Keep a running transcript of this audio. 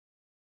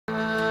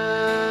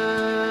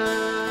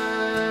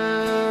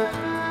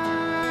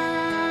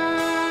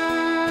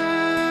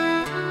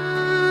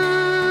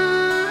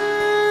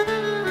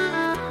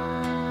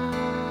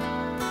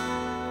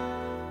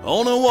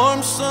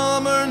warm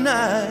summer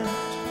night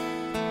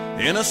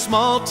in a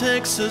small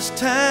Texas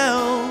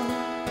town,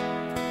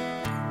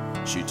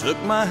 she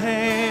took my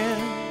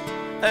hand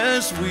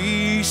as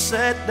we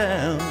sat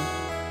down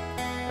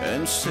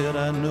and said,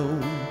 I know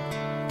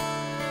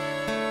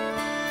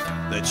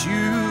that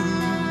you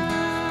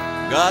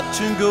got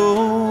to go.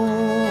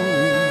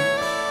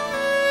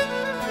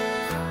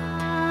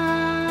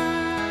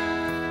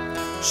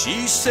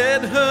 She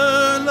said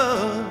her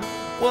love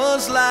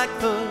was like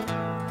the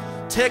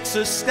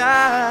Texas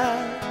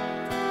sky,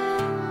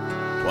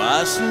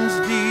 twice as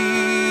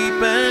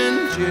deep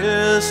and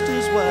just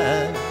as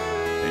wide,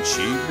 and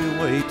she'd be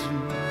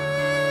waiting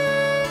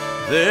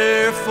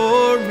there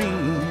for me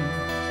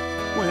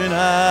when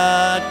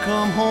I'd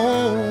come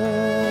home.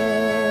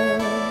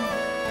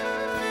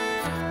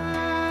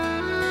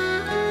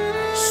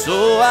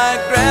 So I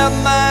grabbed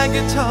my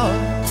guitar,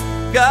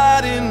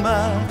 got in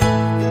my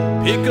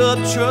pickup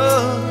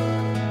truck,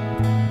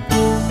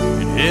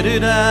 and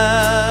headed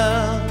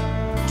out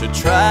to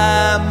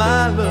try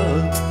my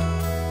luck.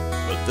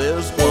 But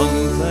there's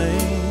one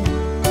thing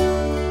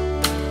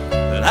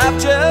that I've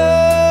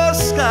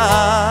just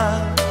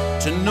got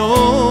to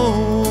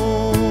know.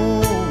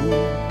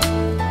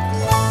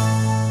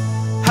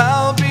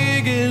 How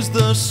big is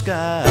the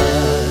sky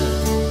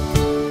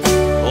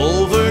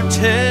over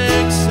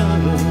Texas?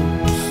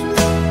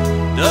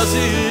 Does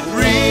it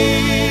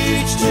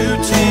reach to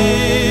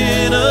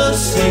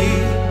Tennessee?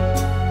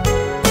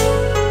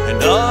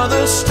 And are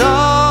the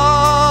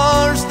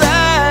stars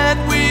that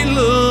we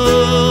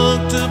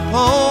looked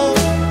upon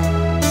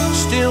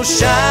still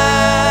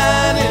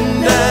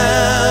shining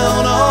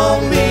down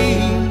on me?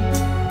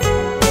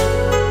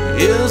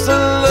 Is the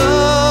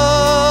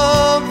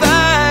love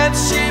that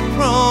she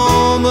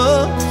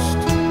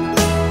promised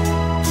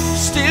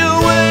still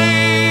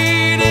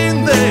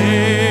waiting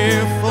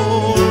there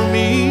for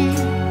me?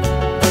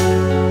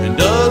 And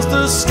does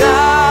the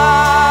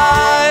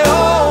sky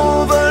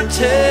over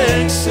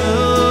Texas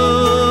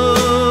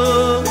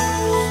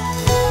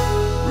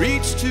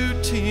reach to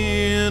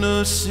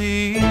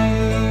Tennessee?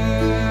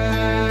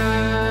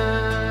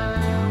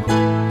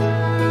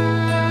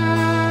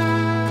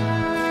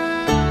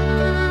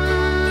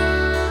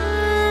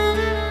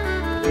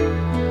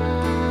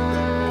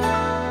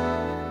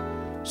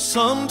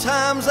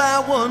 Sometimes I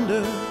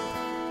wonder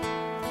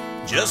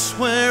just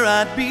where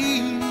I'd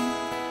be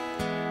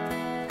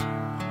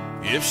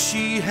if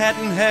she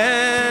hadn't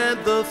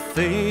had the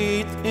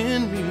faith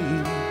in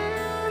me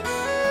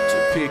to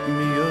pick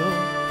me up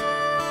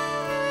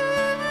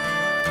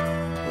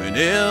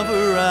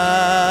whenever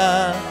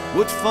I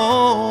would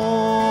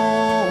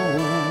fall.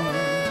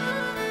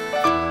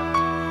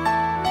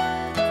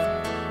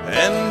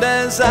 And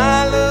as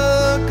I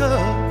look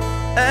up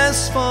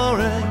as far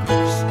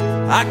as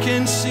I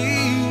can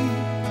see,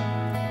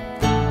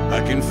 I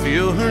can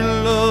feel her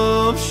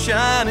love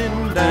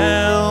shining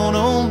down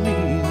on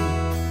me.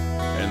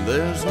 And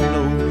there's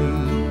no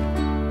need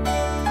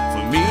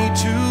for me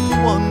to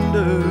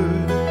wonder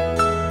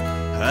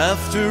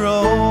after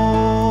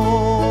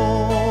all.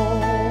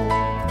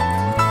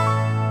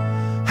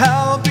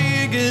 How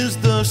big is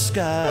the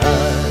sky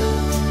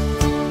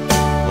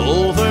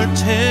over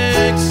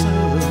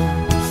Texas?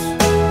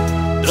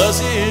 Does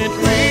it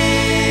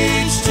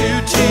reach to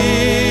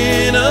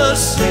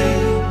Tennessee?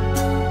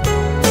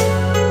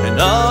 And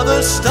are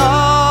the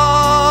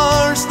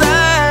stars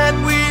that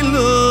we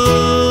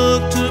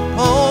looked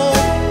upon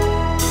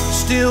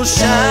still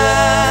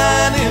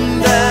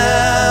shining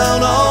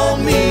down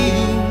on me?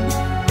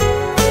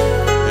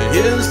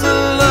 Is the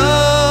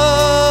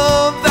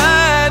love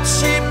that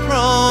she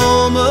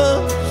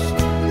promised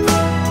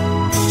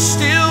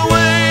still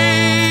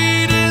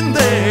waiting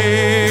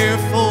there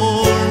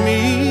for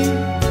me?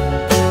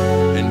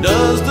 And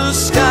does the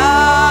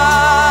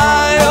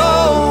sky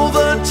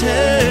over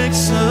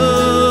Texas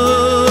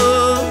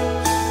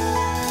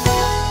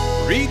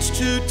reach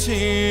to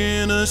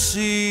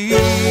Tennessee?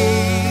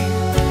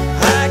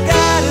 I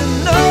gotta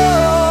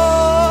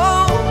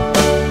know,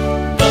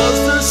 does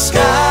the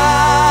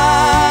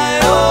sky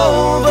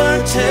over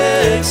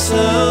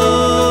Texas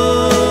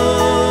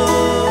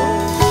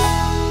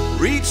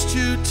reach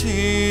to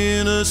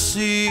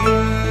Tennessee?